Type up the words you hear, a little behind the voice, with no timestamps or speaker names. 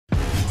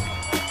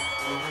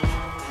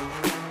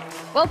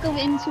Welcome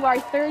into our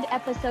third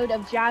episode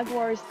of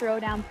Jaguars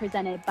Throwdown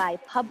presented by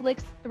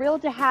Publix.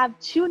 Thrilled to have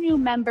two new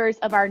members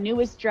of our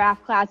newest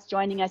draft class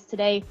joining us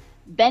today,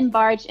 Ben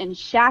Bartch and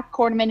Shaq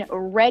Quarterman,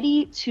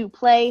 ready to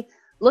play.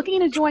 Looking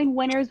to join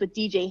winners with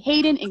DJ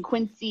Hayden and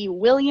Quincy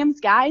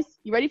Williams. Guys,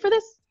 you ready for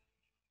this?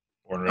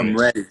 I'm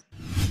ready.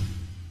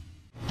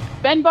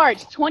 Ben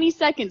Bartch, 20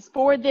 seconds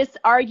for this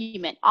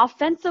argument.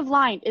 Offensive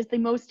line is the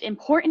most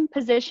important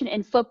position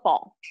in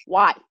football.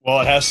 Why?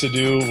 Well, it has to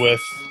do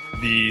with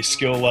the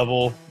skill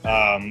level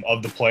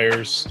of the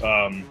players.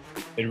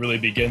 It really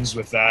begins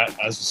with that.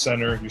 As a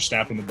center, you're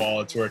snapping the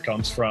ball. It's where it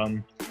comes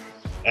from.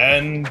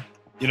 And,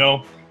 you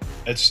know,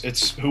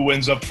 it's who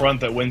wins up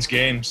front that wins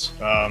games.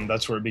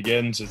 That's where it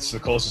begins. It's the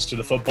closest to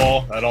the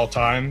football at all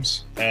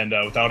times. And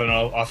without an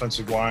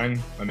offensive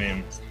line, I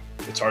mean,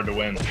 it's hard to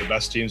win. The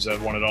best teams that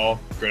have won it all,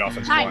 great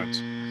offensive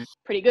lines.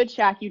 Pretty good,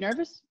 Shaq. You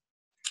nervous?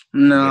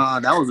 No,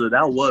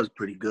 that was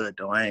pretty good,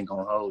 though. I ain't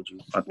going to hold you.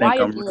 Why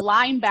is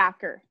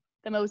linebacker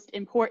the most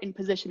important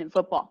position in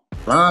football?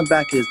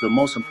 Linebacker is the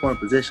most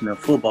important position in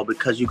football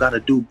because you got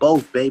to do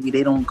both, baby.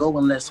 They don't go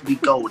unless we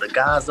go. The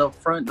guys up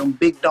front, them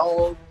big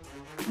dogs,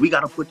 we got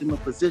to put them in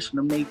position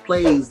to make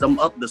plays.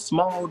 The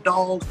small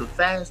dogs, the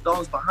fast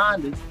dogs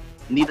behind us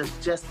need us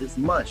just as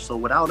much. So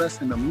without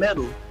us in the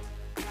middle,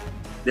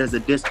 there's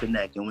a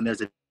disconnect. And when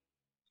there's a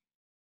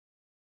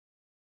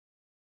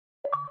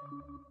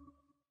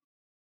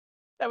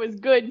That was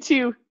good,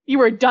 too. You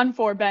were done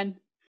for, Ben.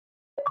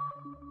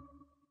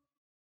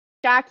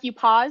 Shaq, you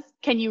paused.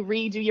 Can you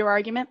redo your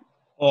argument?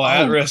 Oh,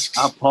 at risks.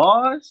 I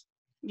paused?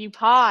 You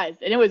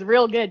paused, and it was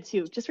real good,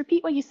 too. Just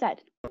repeat what you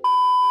said.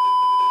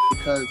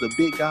 Because the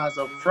big guys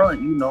up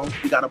front, you know,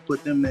 we got to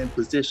put them in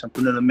position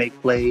for them to make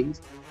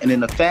plays. And then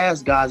the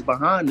fast guys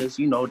behind us,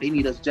 you know, they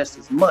need us just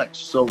as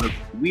much. So if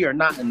we are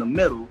not in the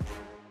middle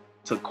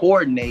to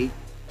coordinate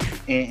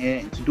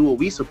and to do what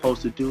we're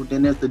supposed to do,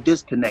 then there's the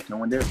disconnect. And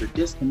when there's a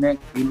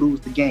disconnect, you lose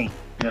the game,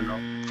 you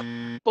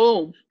know.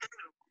 Boom.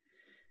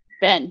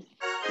 Ben,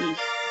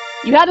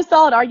 you had a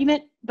solid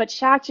argument, but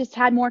Shaq just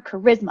had more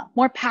charisma,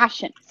 more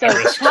passion. So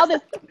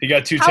He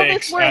got two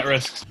takes at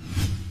risk.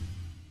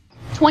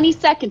 20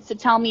 seconds to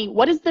tell me,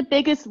 what is the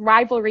biggest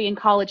rivalry in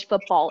college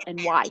football and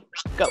why?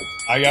 Go.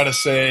 I got to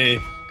say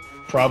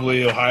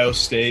probably Ohio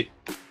State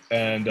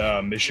and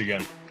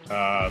Michigan.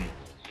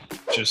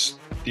 Just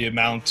the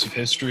amount of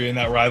history in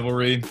that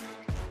rivalry,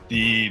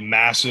 the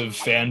massive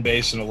fan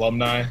base and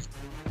alumni,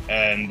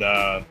 and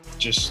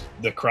just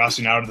the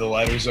crossing out of the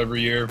letters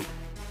every year.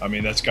 I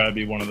mean, that's got to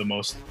be one of the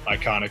most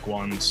iconic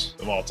ones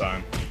of all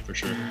time, for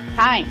sure.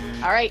 Time.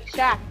 All right,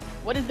 Shaq,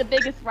 what is the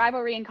biggest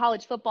rivalry in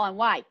college football and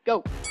why?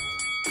 Go.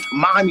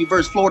 Miami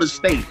versus Florida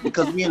State,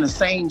 because we in the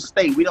same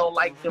state. We don't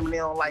like them and they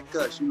don't like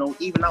us. You know,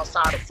 even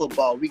outside of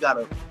football, we got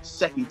a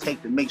second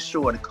take to make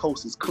sure the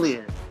coast is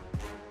clear.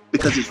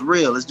 Because it's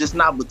real. It's just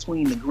not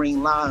between the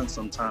green lines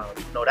sometimes.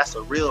 You know, that's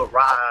a real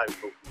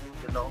rivalry.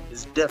 You know,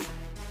 it's different.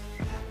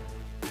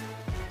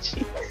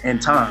 In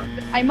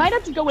time. I might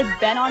have to go with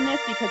Ben on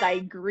this because I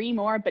agree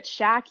more, but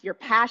Shaq, your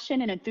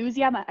passion and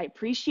enthusiasm, I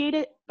appreciate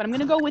it. But I'm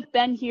going to go with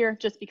Ben here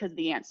just because of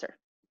the answer.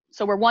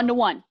 So we're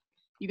 1-1.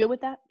 You good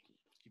with that?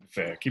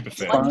 Keep it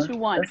fair.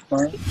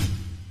 1-1.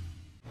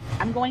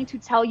 I'm going to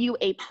tell you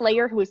a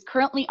player who is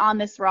currently on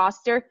this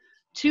roster.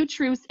 2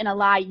 truths and a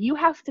lie. You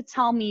have to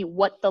tell me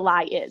what the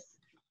lie is.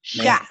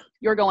 Shaq,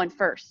 you're going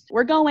first.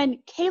 We're going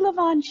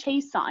K'Lavon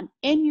Chaisson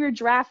in your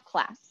draft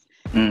class.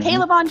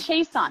 K'Lavon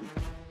Chaisson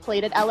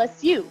played at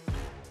LSU,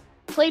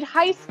 played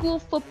high school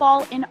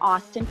football in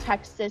Austin,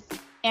 Texas,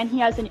 and he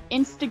has an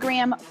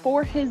Instagram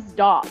for his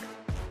dog.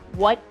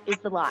 What is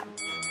the lie?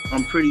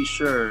 I'm pretty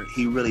sure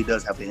he really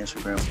does have an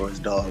Instagram for his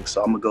dog,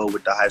 so I'm going to go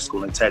with the high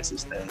school in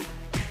Texas thing.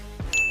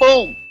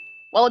 Boom.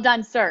 Well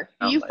done, sir.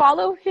 Do you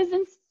follow his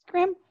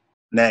Instagram?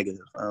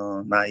 Negative.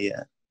 Not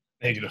yet.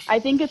 Negative. I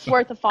think it's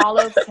worth a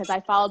follow because I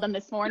followed them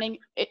this morning.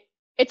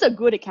 It's a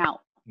good account.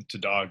 It's a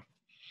dog.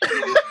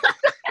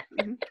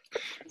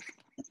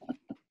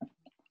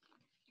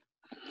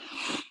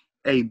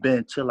 Hey,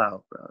 Ben, chill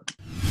out, bro.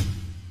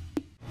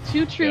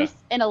 2 truths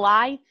and a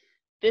lie.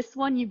 This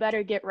one you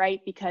better get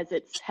right because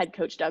it's head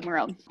coach Doug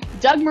Marrone.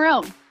 Doug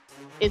Marrone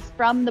is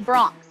from the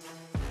Bronx,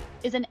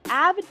 is an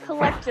avid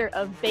collector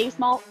of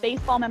baseball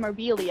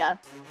memorabilia,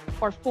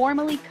 or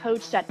formerly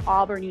coached at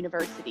Auburn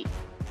University.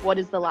 What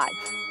is the lie?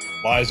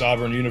 Lies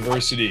Auburn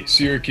University,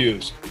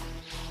 Syracuse.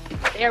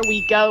 There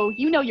we go.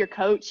 You know your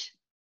coach.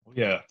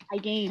 Yeah. High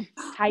game.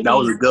 That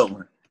was a good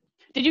one.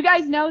 Did you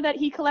guys know that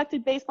he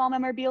collected baseball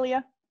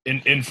memorabilia?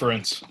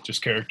 Inference,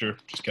 just character,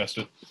 just guessed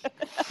it.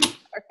 All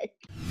right.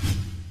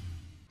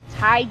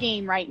 Tie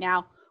game right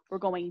now. We're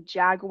going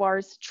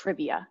Jaguars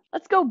trivia.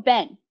 Let's go,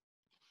 Ben.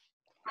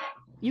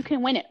 You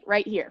can win it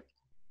right here.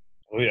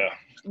 Oh, yeah.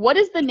 What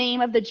is the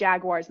name of the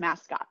Jaguars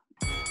mascot?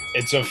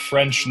 It's a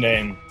French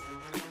name.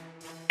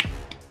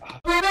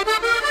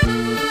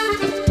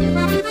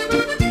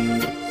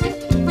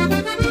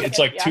 It's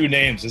like 2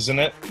 names, isn't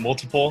it?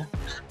 Multiple?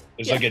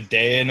 There's like a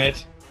day in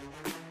it.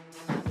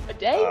 A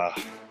day?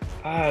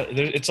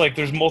 It's like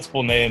there's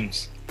multiple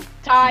names.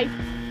 Ty,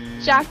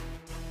 Shaq.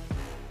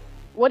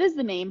 What is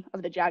the name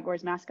of the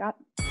Jaguars mascot?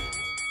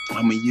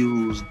 I'm gonna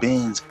use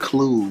Ben's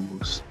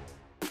clues.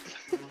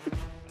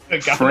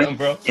 Got him,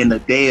 bro. In the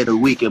day of the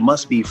week, it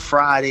must be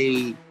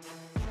Friday.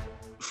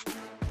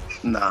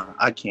 Nah,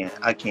 I can't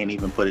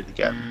even put it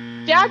together.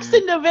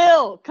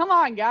 Jacksonville. Come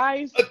on,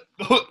 guys.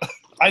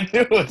 I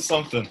knew it was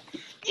something.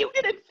 You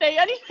didn't say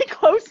anything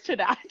close to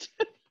that.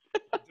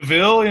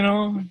 Ville, you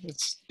know,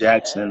 it's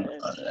Jackson.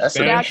 That's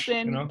Spanish,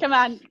 Jackson. you know? Come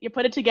on. You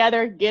put it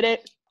together. Get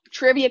it.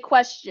 Trivia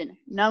question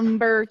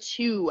number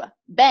 2.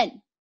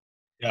 Ben.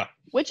 Yeah.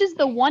 Which is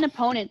the one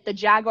opponent the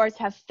Jaguars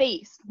have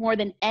faced more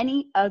than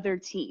any other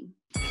team?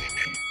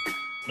 I'm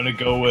gonna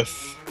go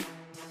with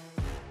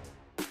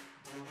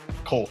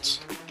Colts.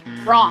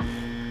 Wrong.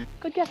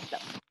 Good guess, though.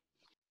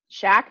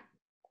 Shaq,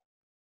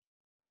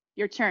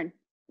 your turn.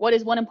 What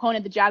is one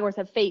opponent the Jaguars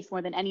have faced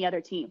more than any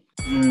other team?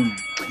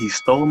 He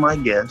stole my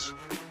guess.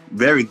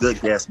 Very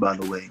good guess, by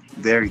the way.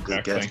 Very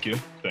good guess. Thank you.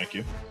 Thank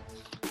you.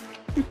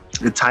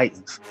 The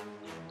Titans.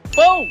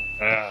 Boom!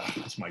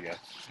 That's my guess.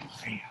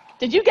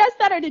 Did you guess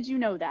that or did you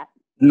know that?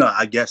 No,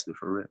 I guessed it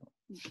for real.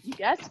 You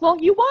guessed? Well,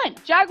 you won.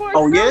 Jaguars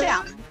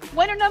yeah? Throwdown.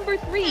 Winner number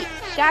 3,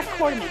 Shaq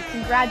Quarterman.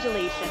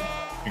 Congratulations.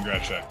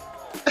 Congrats, Shaq.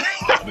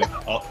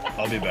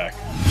 I'll be back.